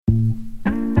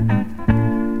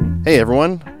Hey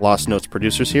everyone, Lost Notes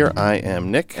producers here. I am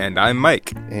Nick. And I'm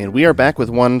Mike. And we are back with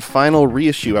one final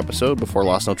reissue episode before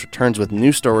Lost Notes returns with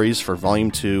new stories for Volume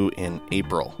 2 in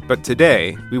April. But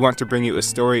today, we want to bring you a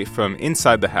story from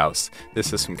inside the house.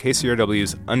 This is from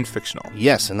KCRW's Unfictional.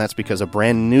 Yes, and that's because a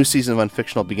brand new season of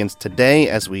Unfictional begins today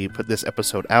as we put this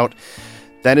episode out.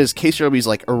 That is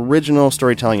KCRW's original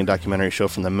storytelling and documentary show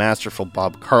from the masterful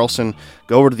Bob Carlson.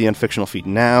 Go over to the Unfictional feed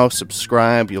now,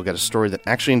 subscribe. You'll get a story that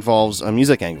actually involves a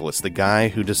music angle. It's the guy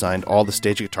who designed all the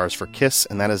stage guitars for Kiss,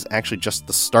 and that is actually just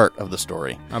the start of the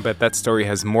story. I'll bet that story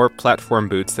has more platform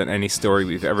boots than any story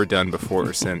we've ever done before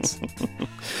or since.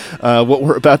 What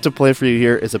we're about to play for you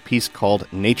here is a piece called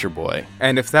Nature Boy.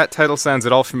 And if that title sounds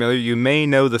at all familiar, you may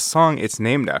know the song it's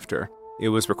named after. It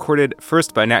was recorded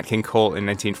first by Nat King Cole in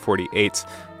 1948,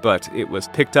 but it was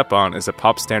picked up on as a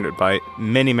pop standard by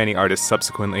many, many artists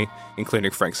subsequently, including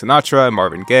Frank Sinatra,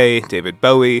 Marvin Gaye, David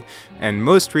Bowie, and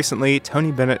most recently,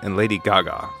 Tony Bennett and Lady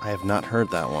Gaga. I have not heard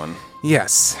that one.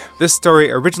 Yes. This story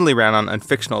originally ran on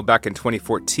Unfictional back in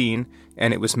 2014,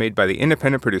 and it was made by the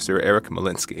independent producer Eric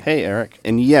Malinsky. Hey, Eric.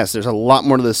 And yes, there's a lot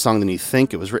more to this song than you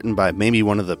think. It was written by maybe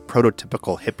one of the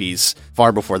prototypical hippies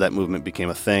far before that movement became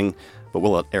a thing. But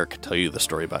we'll let Eric tell you the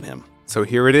story about him. So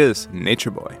here it is,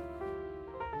 Nature Boy.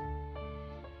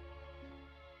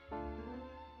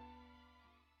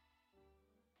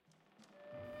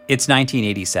 It's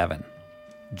 1987.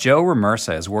 Joe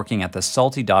Ramersa is working at the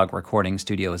Salty Dog Recording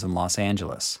Studios in Los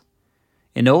Angeles.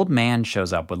 An old man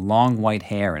shows up with long white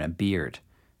hair and a beard.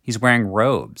 He's wearing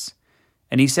robes.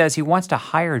 And he says he wants to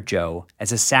hire Joe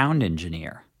as a sound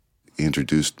engineer. He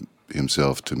introduced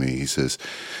himself to me. He says,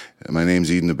 "My name's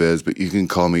ahbez, but you can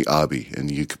call me Abi."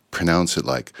 And you could pronounce it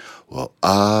like, well,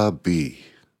 Abi.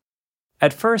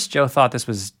 At first, Joe thought this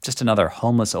was just another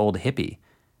homeless old hippie.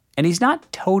 And he's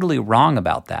not totally wrong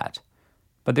about that.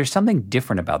 But there's something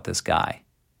different about this guy.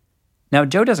 Now,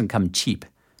 Joe doesn't come cheap.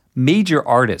 Major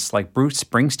artists like Bruce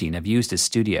Springsteen have used his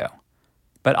studio.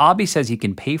 But Abi says he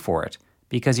can pay for it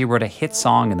because he wrote a hit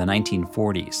song in the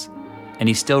 1940s. And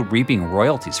he's still reaping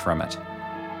royalties from it.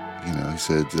 You know, he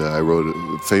said, I wrote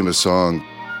a famous song.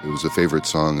 It was a favorite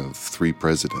song of 3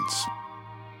 presidents.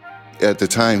 At the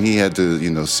time, he had to,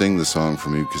 sing the song for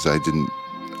me because I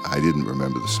didn't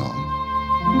remember the song.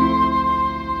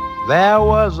 There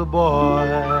was a boy,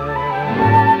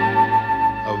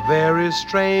 a very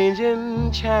strange,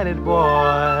 enchanted boy.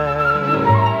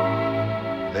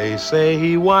 They say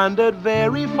he wandered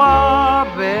very far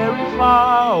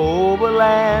over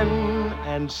land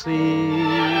and sea.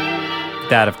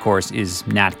 That, of course, is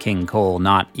Nat King Cole,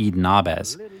 not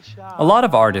Ahbez. A lot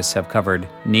of artists have covered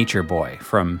Nature Boy,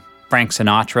 from Frank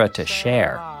Sinatra to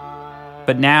Cher.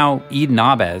 But now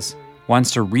Ahbez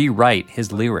wants to rewrite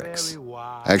his lyrics.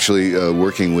 Actually,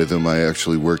 working with him, I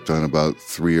actually worked on about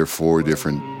 3 or 4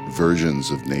 different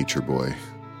versions of Nature Boy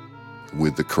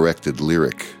with the corrected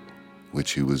lyric,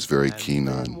 which he was very keen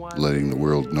on letting the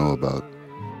world know about.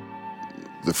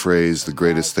 The phrase, "the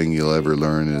greatest thing you'll ever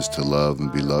learn is to love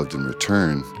and be loved in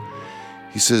return."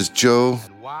 He says, "Joe,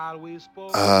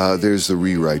 there's the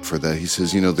rewrite for that." He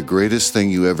says, "The greatest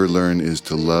thing you ever learn is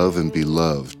to love and be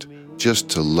loved. Just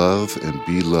to love and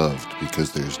be loved, because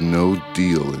there's no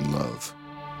deal in love."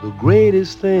 The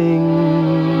greatest thing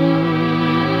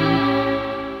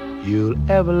you'll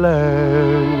ever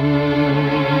learn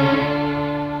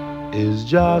is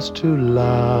just to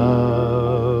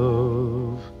love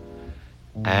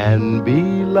and be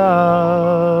loved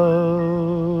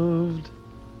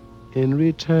in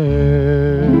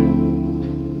return.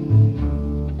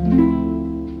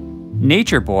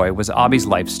 Nature Boy was Abi's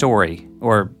life story,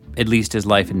 or at least his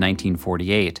life in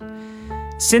 1948.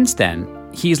 Since then,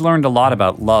 he's learned a lot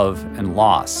about love and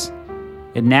loss.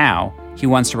 And now, he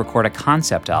wants to record a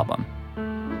concept album.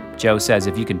 Joe says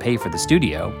if you can pay for the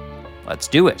studio, let's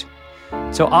do it.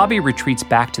 So Abi retreats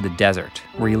back to the desert,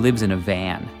 where he lives in a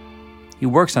van. He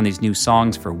works on these new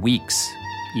songs for weeks,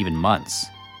 even months.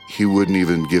 He wouldn't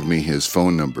even give me his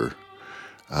phone number.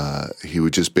 He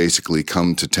would just basically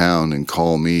come to town and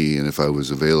call me, and if I was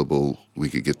available, we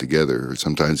could get together. Or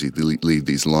sometimes he'd leave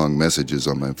these long messages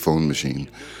on my phone machine.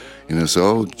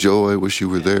 "Oh, Joe, I wish you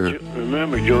were there."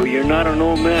 Remember, Joe, you're not an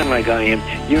old man like I am.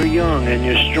 You're young, and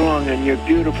you're strong, and you're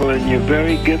beautiful, and you're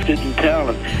very gifted in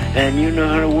talent, and you know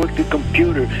how to work the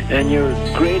computer, and you're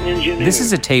a great engineer. This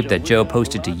is a tape that Joe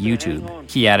posted to YouTube.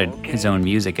 He added his own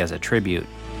music as a tribute.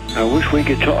 I wish we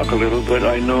could talk a little, but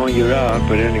I know you're out.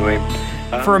 But anyway...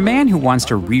 For a man who wants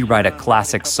to rewrite a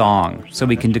classic song so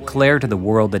he can declare to the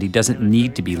world that he doesn't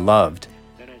need to be loved,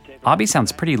 Abi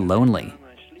sounds pretty lonely.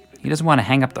 He doesn't want to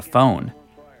hang up the phone.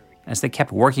 As they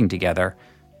kept working together,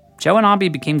 Joe and Abi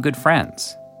became good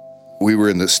friends. we were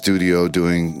in the studio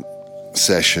doing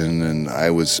session, and I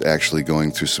was actually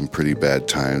going through some pretty bad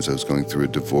times. I was going through a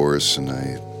divorce, and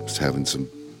I was having some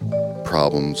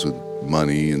problems with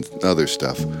money and other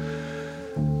stuff.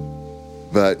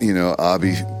 But,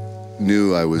 Abhi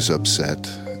knew I was upset,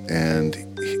 and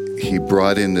he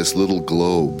brought in this little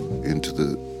globe into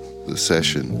the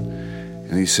session,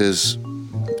 and he says,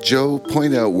 "Joe,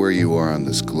 point out where you are on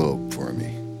this globe for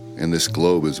me." And this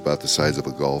globe is about the size of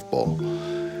a golf ball.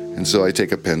 And so I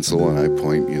take a pencil and I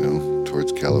point,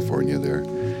 towards California there.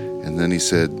 And then he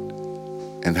said,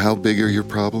 "And how big are your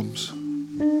problems?"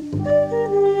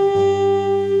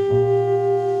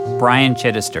 Brian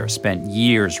Chittister spent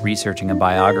years researching a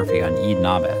biography on Eden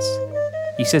Ahbez.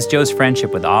 He says Joe's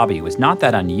friendship with Abhi was not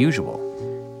that unusual.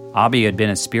 Abhi had been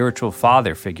a spiritual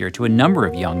father figure to a number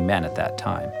of young men at that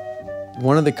time.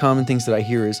 One of the common things that I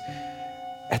hear is,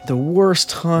 at the worst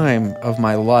time of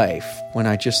my life, when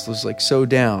I just was so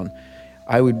down,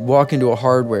 I would walk into a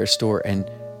hardware store and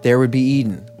there would be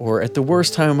Eden. Or at the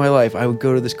worst time of my life, I would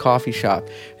go to this coffee shop,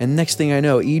 and next thing I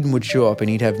know, Eden would show up and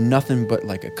he'd have nothing but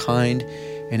a kind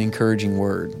and encouraging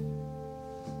word.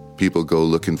 People go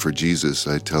looking for Jesus.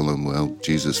 I tell them, well,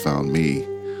 Jesus found me.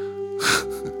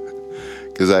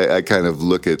 Because I kind of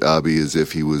look at Abhi as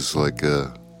if he was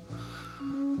the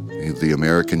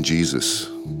American Jesus,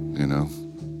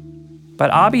 But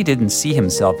Abhi didn't see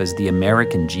himself as the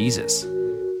American Jesus.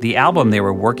 The album they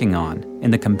were working on,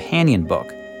 in the companion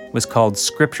book, was called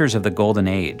Scriptures of the Golden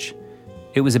Age.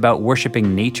 It was about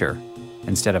worshiping nature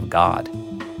instead of God.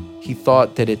 He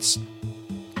thought that its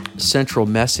central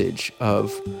message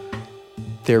of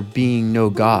there being no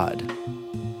God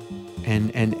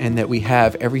and that we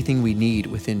have everything we need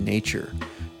within nature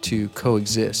to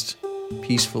coexist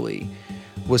peacefully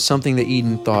was something that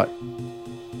Eden thought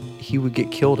he would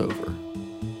get killed over.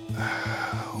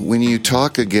 When you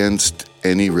talk against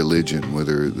any religion,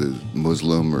 whether the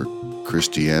Muslim or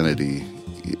Christianity,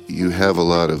 you have a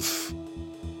lot of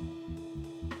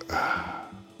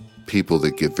people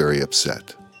that get very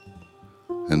upset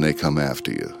and they come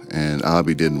after you. And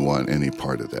Abhi didn't want any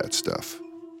part of that stuff.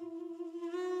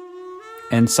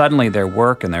 And suddenly their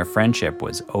work and their friendship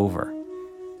was over.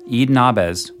 Eden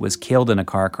Ahbez was killed in a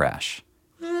car crash,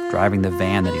 driving the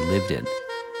van that he lived in.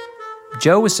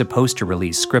 Joe was supposed to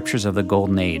release Scriptures of the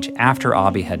Golden Age after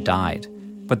Abhi had died,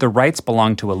 but the rights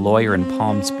belonged to a lawyer in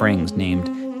Palm Springs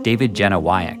named David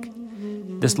Janowayek.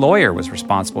 This lawyer was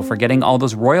responsible for getting all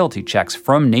those royalty checks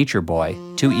from Nature Boy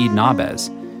to Eden Ahbez,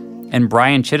 and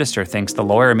Brian Chittister thinks the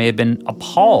lawyer may have been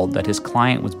appalled that his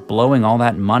client was blowing all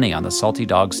that money on the Salty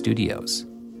Dog Studios.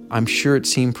 I'm sure it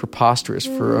seemed preposterous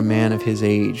for a man of his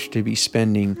age to be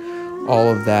spending all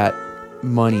of that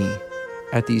money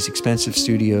at these expensive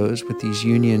studios with these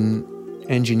union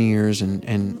engineers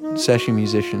and session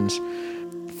musicians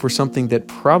for something that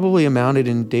probably amounted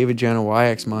in David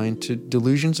Janowayek's mind to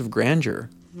delusions of grandeur.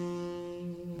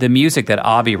 The music that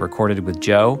Abhi recorded with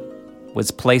Joe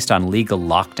was placed on legal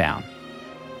lockdown.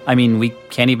 I mean, we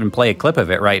can't even play a clip of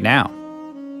it right now.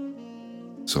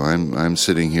 So I'm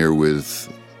sitting here with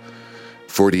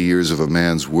 40 years of a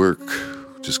man's work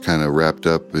just kind of wrapped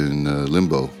up in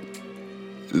limbo.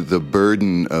 The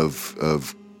burden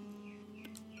of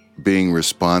being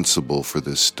responsible for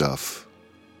this stuff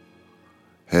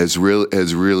has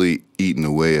really eaten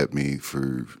away at me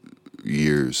for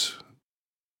years.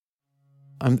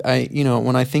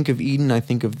 When I think of Eden, I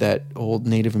think of that old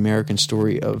Native American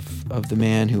story of the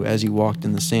man who, as he walked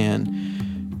in the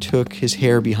sand, took his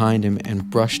hair behind him and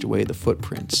brushed away the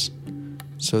footprints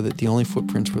so that the only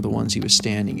footprints were the ones he was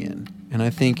standing in. And I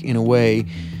think, in a way,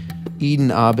 Eden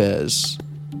Ahbez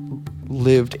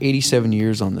lived 87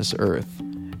 years on this earth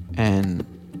and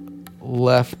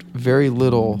left very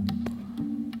little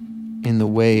in the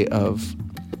way of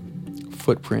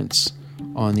footprints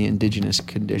on the indigenous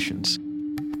conditions.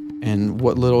 And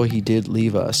what little he did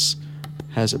leave us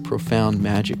has a profound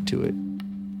magic to it.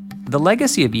 The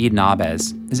legacy of Eden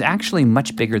Ahbez is actually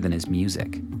much bigger than his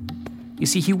music. You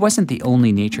see, he wasn't the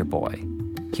only nature boy.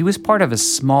 He was part of a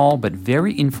small but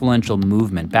very influential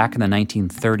movement back in the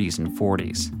 1930s and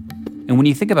 40s. And when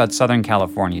you think about Southern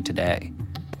California today,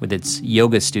 with its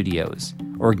yoga studios,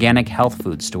 organic health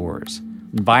food stores,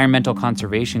 environmental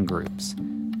conservation groups,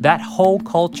 that whole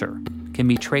culture can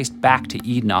be traced back to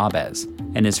Eden Ahbez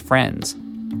and his friends,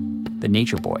 the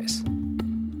Nature Boys.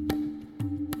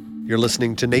 You're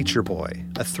listening to Nature Boy,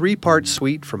 a 3-part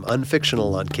suite from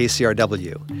Unfictional on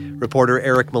KCRW. Reporter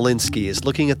Eric Malinsky is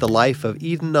looking at the life of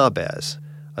Eden Ahbez,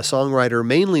 a songwriter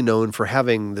mainly known for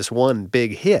having this one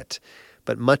big hit,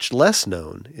 but much less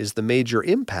known is the major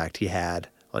impact he had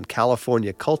on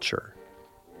California culture.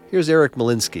 Here's Eric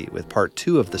Malinsky with part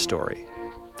 2 of the story,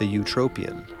 The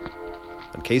Utopian.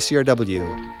 On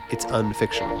KCRW, it's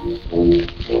Unfictional.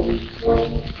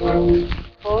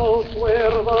 Out where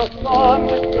the sun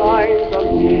shines a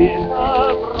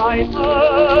little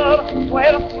brighter,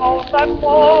 where snows that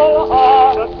fall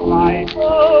are a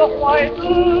trifle whiter.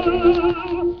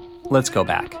 Let's go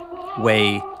back,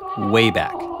 way, way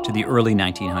back to the early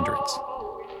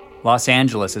 1900s. Los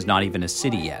Angeles is not even a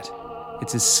city yet.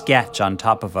 It's a sketch on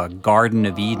top of a Garden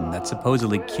of Eden that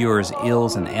supposedly cures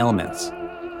ills and ailments.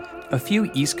 A few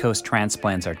East Coast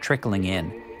transplants are trickling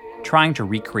in, trying to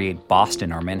recreate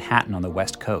Boston or Manhattan on the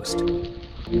West Coast.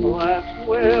 That's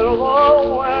where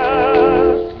the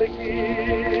West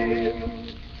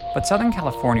begins. But Southern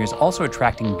California is also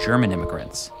attracting German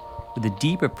immigrants with a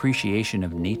deep appreciation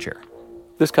of nature.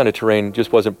 This kind of terrain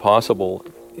just wasn't possible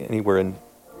anywhere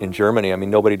in Germany. I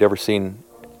mean, nobody had ever seen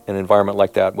an environment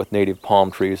like that with native palm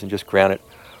trees and just granite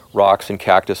rocks and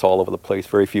cactus all over the place,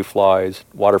 very few flies,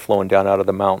 water flowing down out of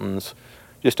the mountains,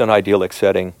 just an idyllic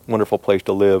setting, wonderful place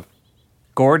to live.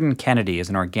 Gordon Kennedy is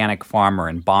an organic farmer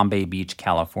in Bombay Beach,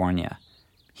 California.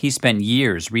 He spent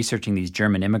years researching these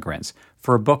German immigrants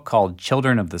for a book called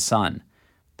Children of the Sun.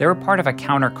 They were part of a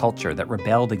counterculture that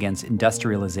rebelled against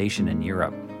industrialization in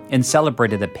Europe and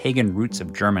celebrated the pagan roots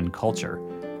of German culture.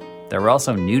 There were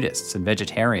also nudists and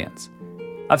vegetarians.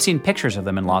 I've seen pictures of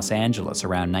them in Los Angeles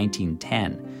around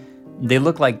 1910. They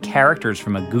look like characters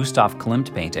from a Gustav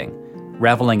Klimt painting,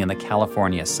 reveling in the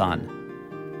California sun.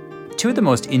 Two of the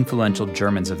most influential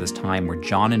Germans of this time were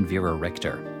John and Vera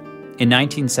Richter. In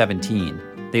 1917,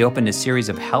 they opened a series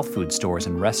of health food stores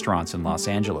and restaurants in Los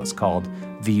Angeles called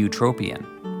The Utopian,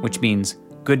 which means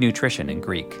good nutrition in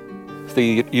Greek.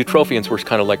 The Utopians were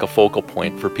kind of like a focal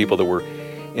point for people that were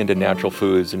into natural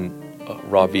foods and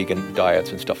raw vegan diets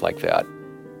and stuff like that.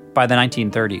 By the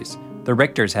 1930s, the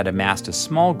Richters had amassed a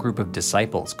small group of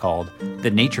disciples called the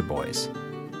Nature Boys.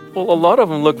 Well, a lot of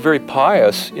them look very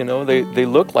pious, they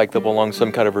look like they belong to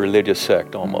some kind of religious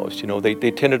sect almost.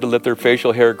 They tended to let their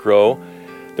facial hair grow.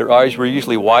 Their eyes were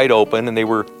usually wide open, and they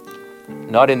were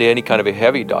not into any kind of a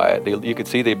heavy diet. You could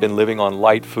see they'd been living on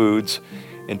light foods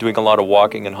and doing a lot of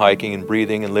walking and hiking and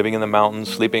breathing and living in the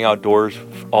mountains, sleeping outdoors,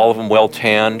 all of them well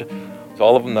tanned. So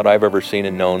all of them that I've ever seen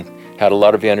and known had a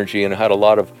lot of energy and had a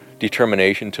lot of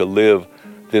determination to live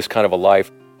this kind of a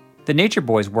life. The Nature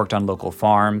Boys worked on local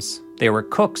farms. They were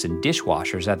cooks and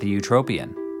dishwashers at the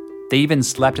Utopian. They even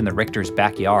slept in the Richters'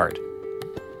 backyard.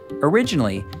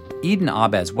 Originally, Eden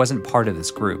Ahbez wasn't part of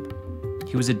this group.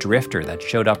 He was a drifter that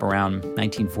showed up around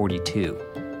 1942.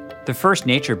 The first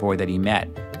Nature Boy that he met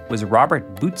was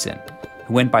Robert Bootson,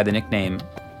 who went by the nickname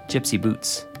Gypsy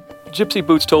Boots. Gypsy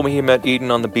Boots told me he met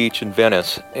Eden on the beach in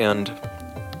Venice, and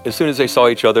as soon as they saw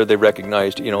each other, they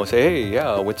recognized, say, hey,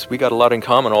 yeah, we got a lot in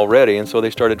common already, and so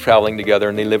they started traveling together,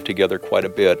 and they lived together quite a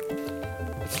bit.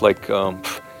 It's like,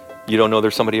 you don't know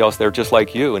there's somebody else there just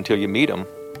like you until you meet them.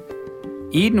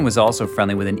 Eden was also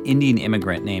friendly with an Indian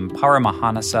immigrant named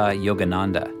Paramahansa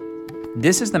Yogananda.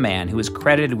 This is the man who is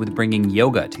credited with bringing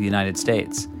yoga to the United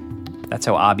States. That's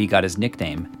how Abhi got his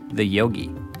nickname, the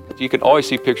Yogi. You could always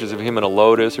see pictures of him in a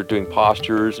lotus or doing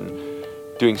postures and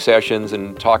doing sessions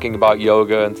and talking about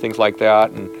yoga and things like that,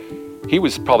 and he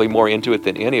was probably more into it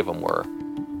than any of them were.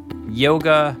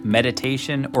 Yoga,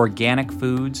 meditation, organic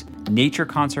foods, nature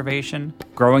conservation,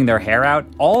 growing their hair out,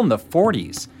 all in the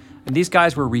 40s. And these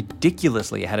guys were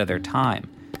ridiculously ahead of their time.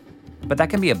 But that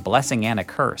can be a blessing and a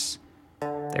curse.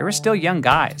 They were still young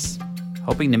guys,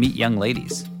 hoping to meet young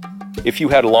ladies. If you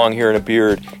had long hair and a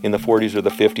beard in the 40s or the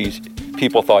 50s,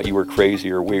 people thought you were crazy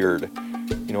or weird.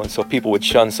 And so people would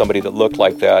shun somebody that looked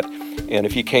like that. And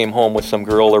if you came home with some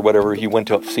girl or whatever, you went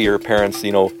to see her parents,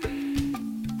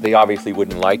 they obviously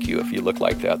wouldn't like you if you looked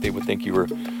like that. They would think you were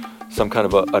some kind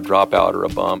of a dropout or a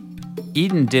bum.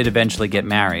 Eden did eventually get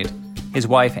married. His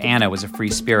wife, Anna, was a free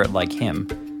spirit like him.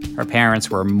 Her parents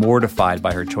were mortified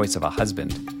by her choice of a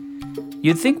husband.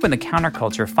 You'd think when the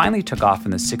counterculture finally took off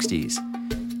in the 60s,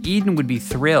 Eden would be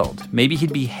thrilled. Maybe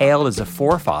he'd be hailed as a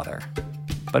forefather.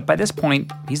 But by this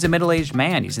point, he's a middle-aged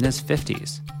man. He's in his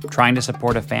 50s, trying to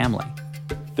support a family.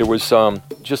 There was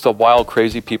just a wild,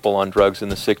 crazy people on drugs in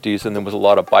the 60s, and there was a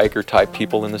lot of biker-type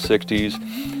people in the 60s,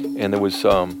 and there was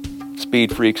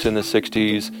speed freaks in the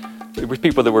 60s. There were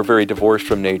people that were very divorced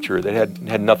from nature, that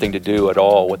had nothing to do at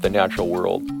all with the natural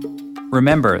world.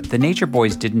 Remember, the Nature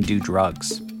Boys didn't do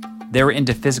drugs. They were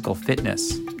into physical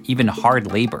fitness, even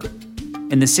hard labor.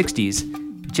 In the 60s,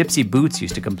 Gypsy Boots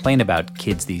used to complain about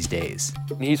kids these days.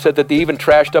 He said that they even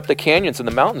trashed up the canyons in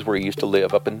the mountains where he used to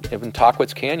live, up in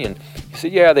Tockwitz Canyon. He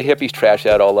said, yeah, the hippies trashed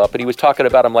that all up. And he was talking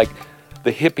about them like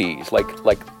the hippies,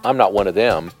 like I'm not one of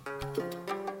them.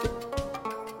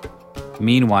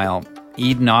 Meanwhile,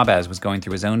 Eden Ahbez was going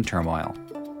through his own turmoil.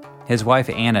 His wife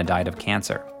Anna died of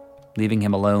cancer, leaving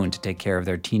him alone to take care of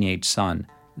their teenage son,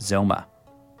 Zoma.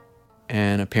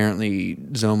 And apparently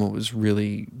Zoma was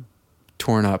really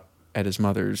torn up at his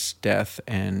mother's death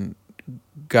and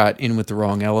got in with the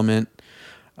wrong element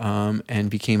and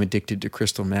became addicted to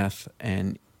crystal meth.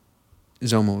 And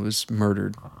Zoma was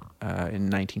murdered in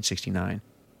 1969.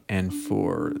 And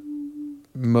for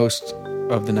most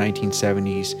of the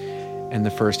 1970s and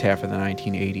the first half of the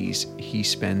 1980s, he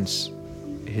spends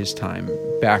his time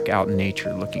back out in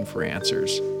nature looking for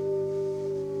answers.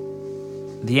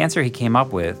 The answer he came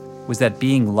up with was that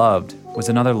being loved was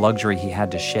another luxury he had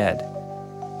to shed.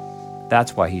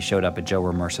 That's why he showed up at Joe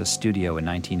Ramirsa's studio in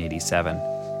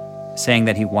 1987, saying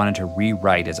that he wanted to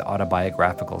rewrite his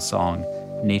autobiographical song,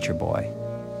 Nature Boy.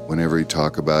 Whenever he'd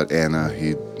talk about Anna,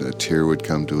 a tear would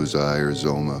come to his eye, or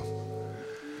Zoma.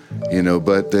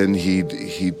 But then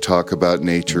he'd talk about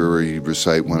nature, or he'd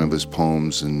recite one of his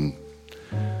poems, and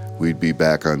we'd be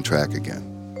back on track again.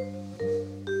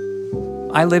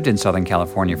 I lived in Southern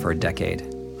California for a decade.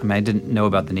 I didn't know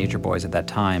about the Nature Boys at that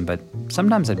time, but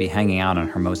sometimes I'd be hanging out on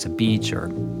Hermosa Beach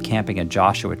or camping at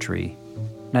Joshua Tree,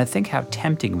 and I'd think how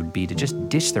tempting it would be to just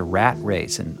ditch the rat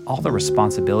race and all the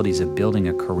responsibilities of building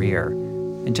a career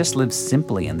and just live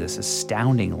simply in this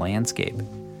astounding landscape.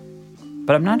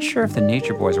 But I'm not sure if the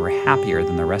Nature Boys were happier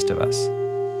than the rest of us.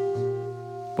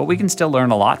 But we can still learn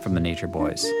a lot from the Nature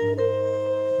Boys.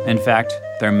 In fact,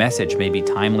 their message may be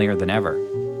timelier than ever.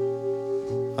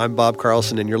 I'm Bob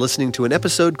Carlson, and you're listening to an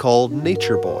episode called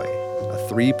Nature Boy, a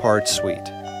 3-part suite.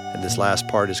 And this last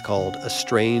part is called A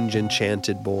Strange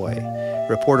Enchanted Boy.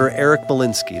 Reporter Eric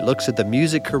Malinsky looks at the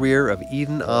music career of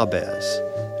Eden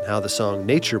Ahbez and how the song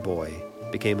Nature Boy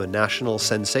became a national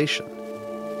sensation.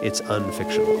 It's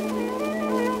Unfictional.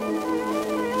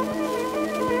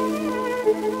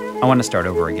 I want to start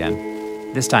over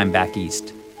again, this time back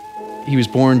east. He was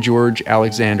born George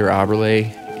Alexander Aberle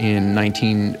in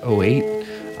 1908.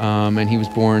 And he was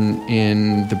born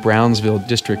in the Brownsville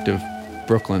district of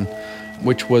Brooklyn,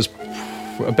 which was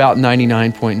about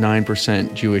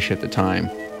 99.9% Jewish at the time.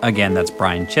 Again, that's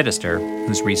Brian Chittister,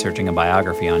 who's researching a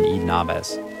biography on Eden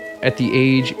Ahbez. At the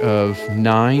age of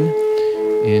 9,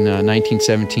 in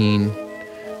 1917,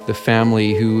 the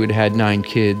family, who had 9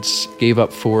 kids, gave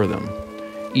up 4 of them.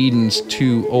 Eden's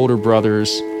 2 older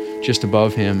brothers just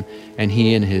above him, and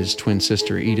he and his twin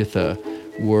sister, Editha,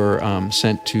 were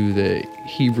sent to the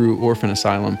Hebrew Orphan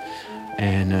Asylum,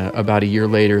 and about a year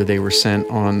later they were sent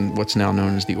on what's now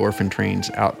known as the orphan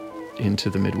trains out into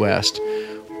the Midwest,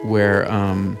 where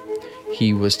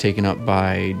he was taken up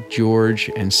by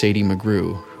George and Sadie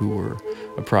McGrew, who were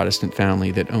a Protestant family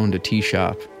that owned a tea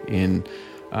shop in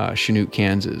Chanute,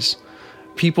 Kansas.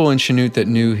 People in Chanute that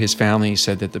knew his family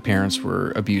said that the parents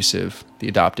were abusive, the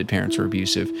adopted parents were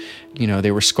abusive.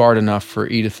 They were scarred enough for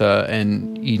Editha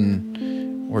and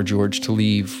Eden or George to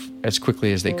leave as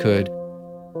quickly as they could.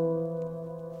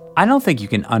 I don't think you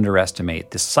can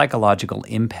underestimate the psychological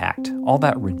impact all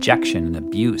that rejection and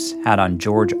abuse had on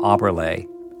George Aberle,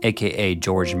 a.k.a.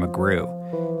 George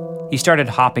McGrew. He started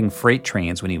hopping freight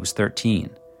trains when he was 13.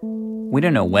 We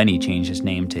don't know when he changed his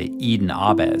name to Eden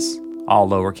Ahbez, all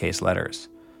lowercase letters.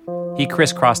 He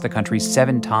crisscrossed the country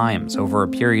 7 times over a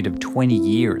period of 20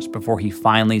 years before he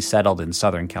finally settled in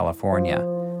Southern California.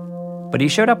 But he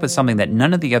showed up with something that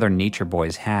none of the other Nature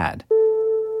Boys had,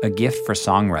 a gift for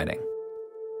songwriting.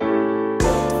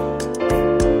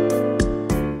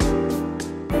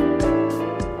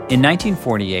 In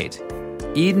 1948,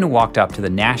 Eden walked up to the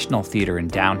National Theater in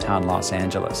downtown Los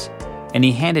Angeles, and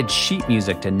he handed sheet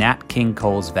music to Nat King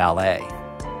Cole's valet.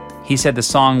 He said the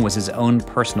song was his own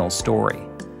personal story.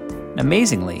 And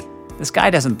amazingly, this guy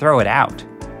doesn't throw it out.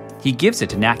 He gives it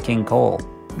to Nat King Cole,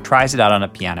 who tries it out on a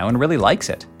piano and really likes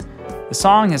it. The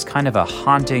song has kind of a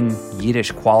haunting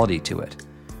Yiddish quality to it.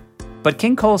 But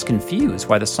King Cole's confused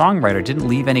why the songwriter didn't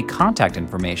leave any contact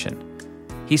information.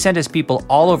 He sent his people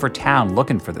all over town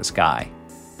looking for this guy.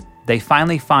 They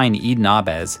finally find Eden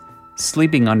Ahbez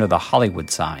sleeping under the Hollywood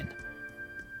sign.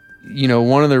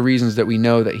 One of the reasons that we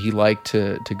know that he liked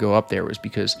to go up there was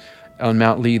because on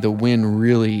Mount Lee, the wind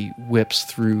really whips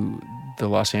through the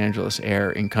Los Angeles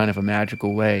air in kind of a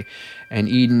magical way. And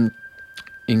Eden,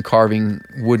 in carving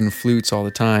wooden flutes all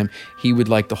the time, he would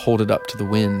like to hold it up to the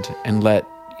wind and let,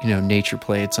 nature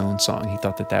play its own song. He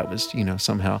thought that was,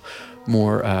 somehow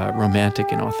more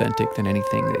romantic and authentic than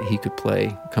anything that he could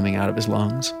play coming out of his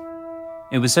lungs.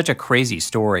 It was such a crazy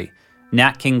story.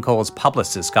 Nat King Cole's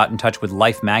publicist got in touch with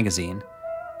Life magazine,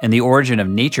 and the origin of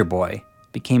Nature Boy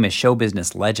became a show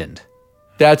business legend.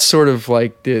 That's sort of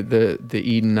like the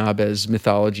Eden ahbez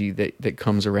mythology that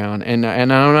comes around. And I'm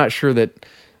not sure that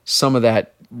some of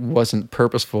that wasn't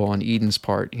purposeful on Eden's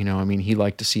part. You know, I mean, he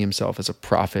liked to see himself as a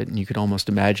prophet, and you could almost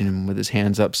imagine him with his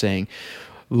hands up saying,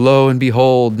 "Lo and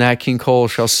behold, Nat King Cole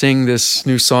shall sing this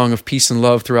new song of peace and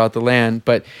love throughout the land."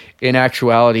 But in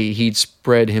actuality, he'd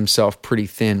spread himself pretty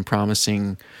thin,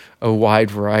 promising a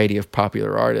wide variety of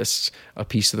popular artists a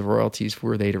piece of the royalties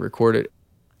were they to record it.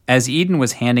 As Eden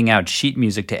was handing out sheet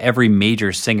music to every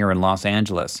major singer in Los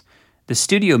Angeles, the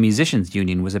Studio Musicians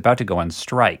Union was about to go on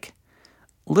strike.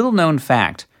 Little known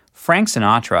fact, Frank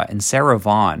Sinatra and Sarah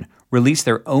Vaughan released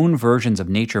their own versions of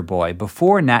Nature Boy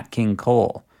before Nat King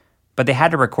Cole, but they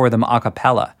had to record them a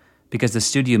cappella because the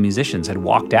studio musicians had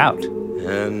walked out.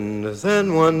 And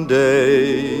then one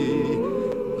day,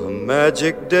 a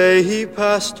magic day, he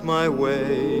passed my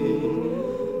way.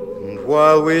 And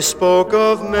while we spoke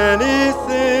of many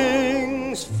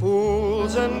things,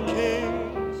 fools and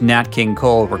kings... Nat King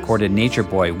Cole recorded Nature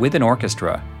Boy with an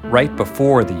orchestra right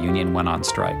before the union went on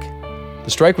strike. The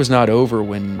strike was not over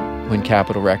when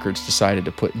Capitol Records decided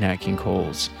to put Nat King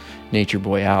Cole's Nature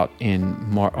Boy out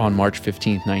on March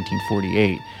 15th,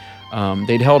 1948.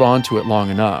 They'd held on to it long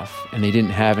enough, and they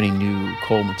didn't have any new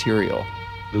Cole material.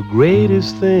 The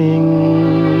greatest thing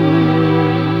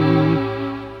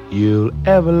you'll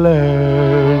ever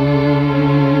learn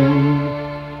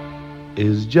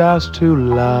is just to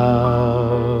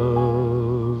love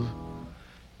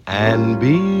and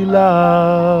be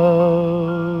loved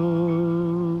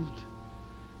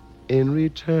in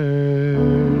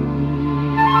return.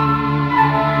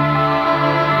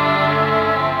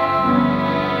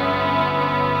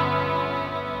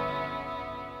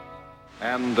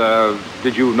 And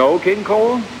did you know King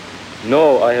Cole?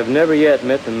 No, I have never yet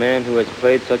met the man who has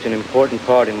played such an important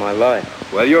part in my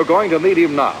life. Well, you're going to meet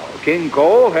him now. King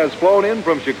Cole has flown in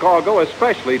from Chicago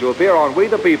especially to appear on We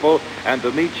the People and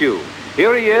to meet you.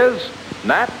 Here he is,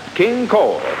 Nat King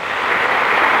Cole.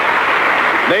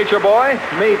 Nature Boy,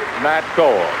 meet Nat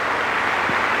Cole.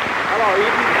 Hello,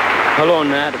 Eden. Hello,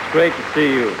 Nat. It's great to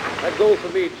see you. That goes for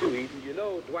me, too, Eden.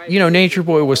 You know, Nature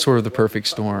Boy was sort of the perfect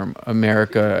storm.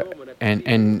 America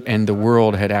and the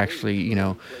world had actually, you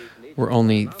know, we're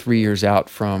only 3 years out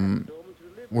from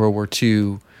World War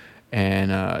II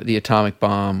and the atomic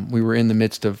bomb. We were in the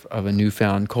midst of a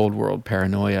newfound Cold World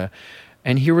paranoia.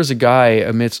 And here was a guy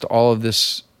amidst all of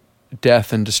this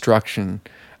death and destruction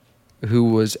who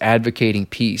was advocating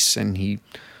peace, and he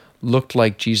looked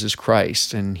like Jesus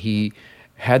Christ, and he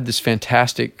had this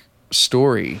fantastic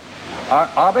story.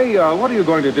 Abby, what are you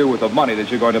going to do with the money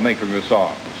that you're going to make from your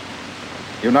songs?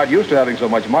 You're not used to having so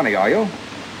much money, are you?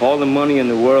 All the money in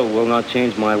the world will not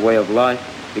change my way of life,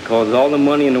 because all the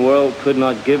money in the world could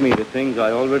not give me the things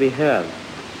I already have.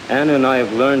 Anna and I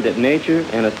have learned that nature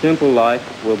and a simple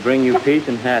life will bring you peace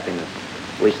and happiness.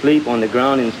 We sleep on the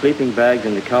ground in sleeping bags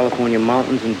in the California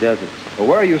mountains and deserts. Well,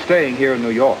 where are you staying here in New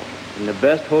York? In the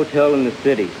best hotel in the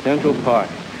city, Central Park.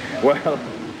 Well,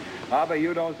 Abby,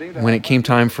 you don't seem to... When it came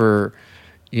time for,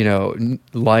 you know,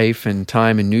 Life and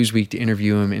Time and Newsweek to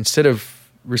interview him, instead of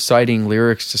reciting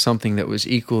lyrics to something that was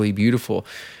equally beautiful,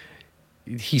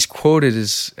 he's quoted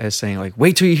as saying, like,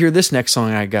 wait till you hear this next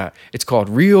song I got. It's called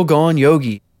Real Gone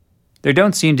Yogi. There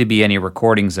don't seem to be any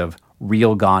recordings of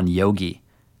Real Gone Yogi,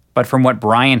 but from what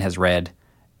Brian has read,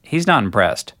 he's not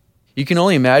impressed. You can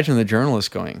only imagine the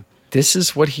journalist going, this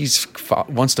is what he's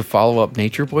wants to follow up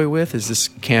Nature Boy with? Is this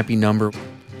campy number?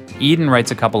 Eden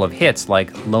writes a couple of hits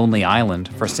like Lonely Island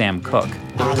for Sam Cooke.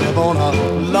 I live on a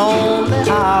lonely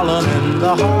island in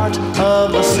the heart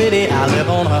of the city. I live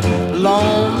on a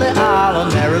lonely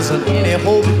island. There isn't any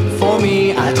hope for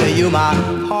me. I tell you, my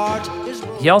heart is...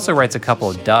 He also writes a couple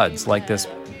of duds, like this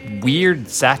weird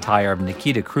satire of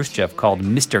Nikita Khrushchev called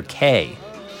Mr. K.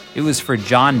 It was for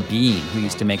John Bean, who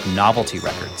used to make novelty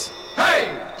records. Hey,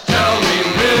 tell me,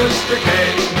 Mr.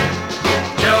 K.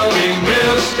 Tell me,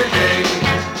 Mr. K.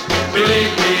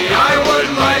 Believe me, I would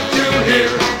like to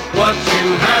hear what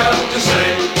you have to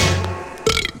say.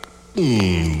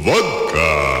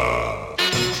 Vodka.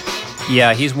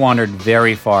 Yeah, he's wandered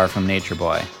very far from Nature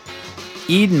Boy.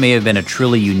 Eden may have been a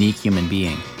truly unique human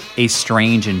being, a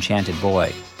strange, enchanted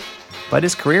boy, but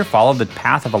his career followed the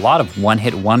path of a lot of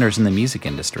one-hit wonders in the music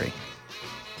industry.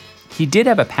 He did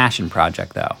have a passion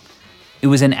project, though. It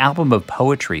was an album of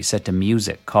poetry set to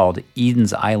music called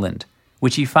Eden's Island,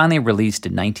 which he finally released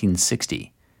in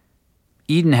 1960.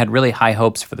 Eden had really high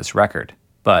hopes for this record,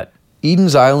 but...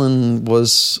 Eden's Island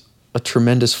was a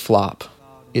tremendous flop.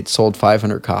 It sold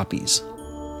 500 copies.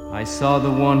 I saw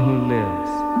the one who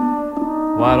lives,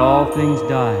 while all things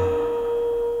die,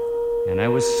 and I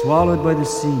was swallowed by the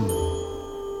sea,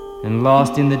 and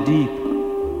lost in the deep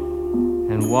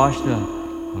and washed up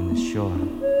on the shore.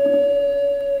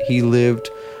 He lived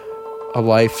a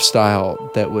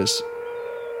lifestyle that was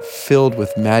filled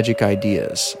with magic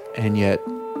ideas, and yet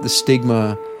the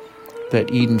stigma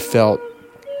that Eden felt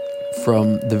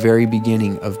from the very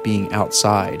beginning of being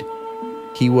outside,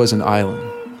 he was an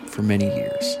island for many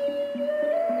years.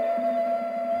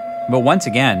 But once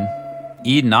again,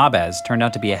 Eden Ahbez turned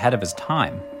out to be ahead of his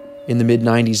time. In the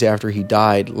mid-90s, after he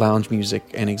died, lounge music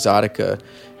and exotica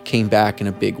came back in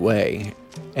a big way.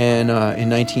 And in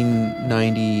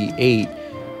 1998,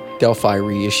 Delphi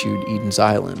reissued Eden's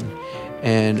Island.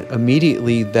 And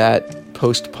immediately that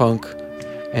post-punk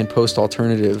and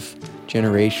post-alternative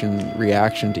generation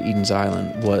reaction to Eden's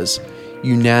Island was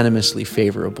unanimously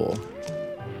favorable.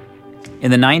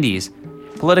 In the 90s,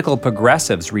 political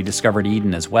progressives rediscovered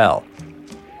Eden as well.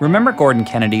 Remember Gordon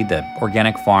Kennedy, the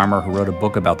organic farmer who wrote a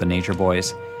book about the Nature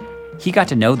Boys? He got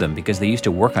to know them because they used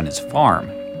to work on his farm.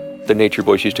 The Nature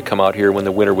Boys used to come out here when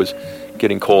the winter was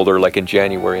getting colder, like in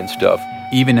January and stuff.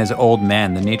 Even as old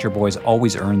men, the Nature Boys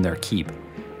always earned their keep,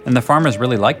 and the farmers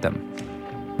really liked them.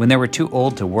 When they were too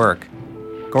old to work,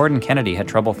 Gordon Kennedy had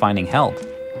trouble finding help.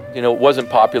 You know, it wasn't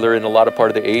popular in a lot of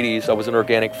part of the 80s. I was an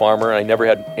organic farmer, and I never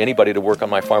had anybody to work on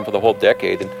my farm for the whole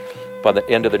decade. And by the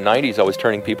end of the 90s, I was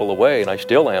turning people away, and I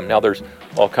still am. Now there's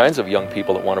all kinds of young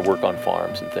people that want to work on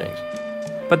farms and things.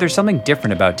 But there's something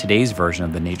different about today's version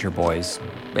of the Nature Boys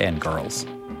and girls.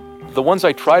 The ones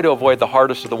I try to avoid the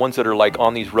hardest are the ones that are like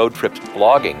on these road trips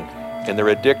blogging, and they're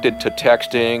addicted to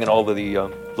texting and all of the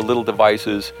little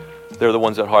devices. They're the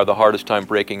ones that have the hardest time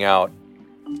breaking out.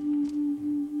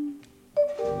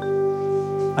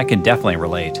 I can definitely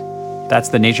relate. That's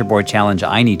the Nature Boy challenge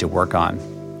I need to work on,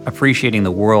 appreciating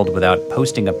the world without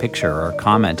posting a picture or a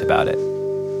comment about it.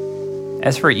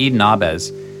 As for Eden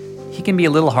Ahbez, he can be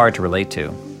a little hard to relate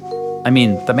to. I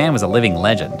mean, the man was a living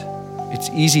legend. It's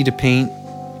easy to paint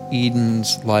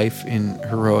Eden's life in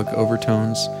heroic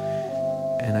overtones,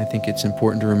 and I think it's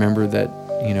important to remember that,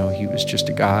 he was just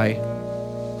a guy.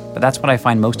 But that's what I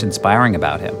find most inspiring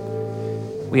about him.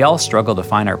 We all struggle to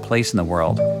find our place in the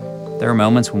world. There are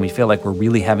moments when we feel like we're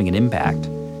really having an impact.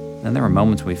 Then there are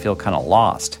moments when we feel kind of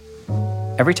lost.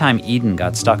 Every time Eden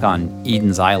got stuck on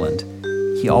Eden's Island,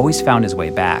 he always found his way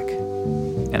back.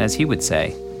 And as he would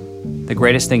say, the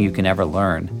greatest thing you can ever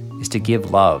learn is to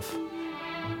give love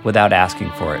without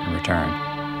asking for it in return.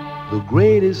 The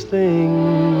greatest thing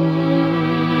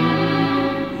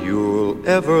you'll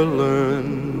ever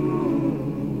learn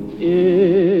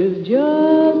is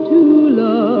just to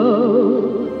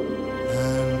love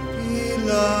and be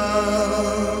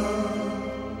loved.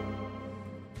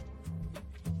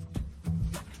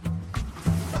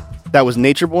 That was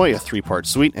Nature Boy, a 3-part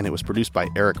suite, and it was produced by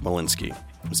Eric Malinsky.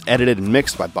 It was edited and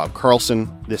mixed by Bob Carlson.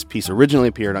 This piece originally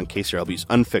appeared on KCRW's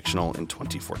Unfictional in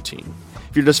 2014.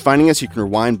 If you're just finding us, you can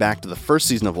rewind back to the first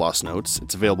season of Lost Notes.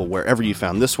 It's available wherever you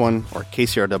found this one or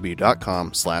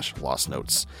kcrw.com/Lost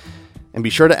Notes. And be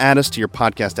sure to add us to your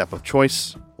podcast app of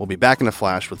choice. We'll be back in a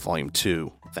flash with Volume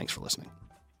 2. Thanks for listening.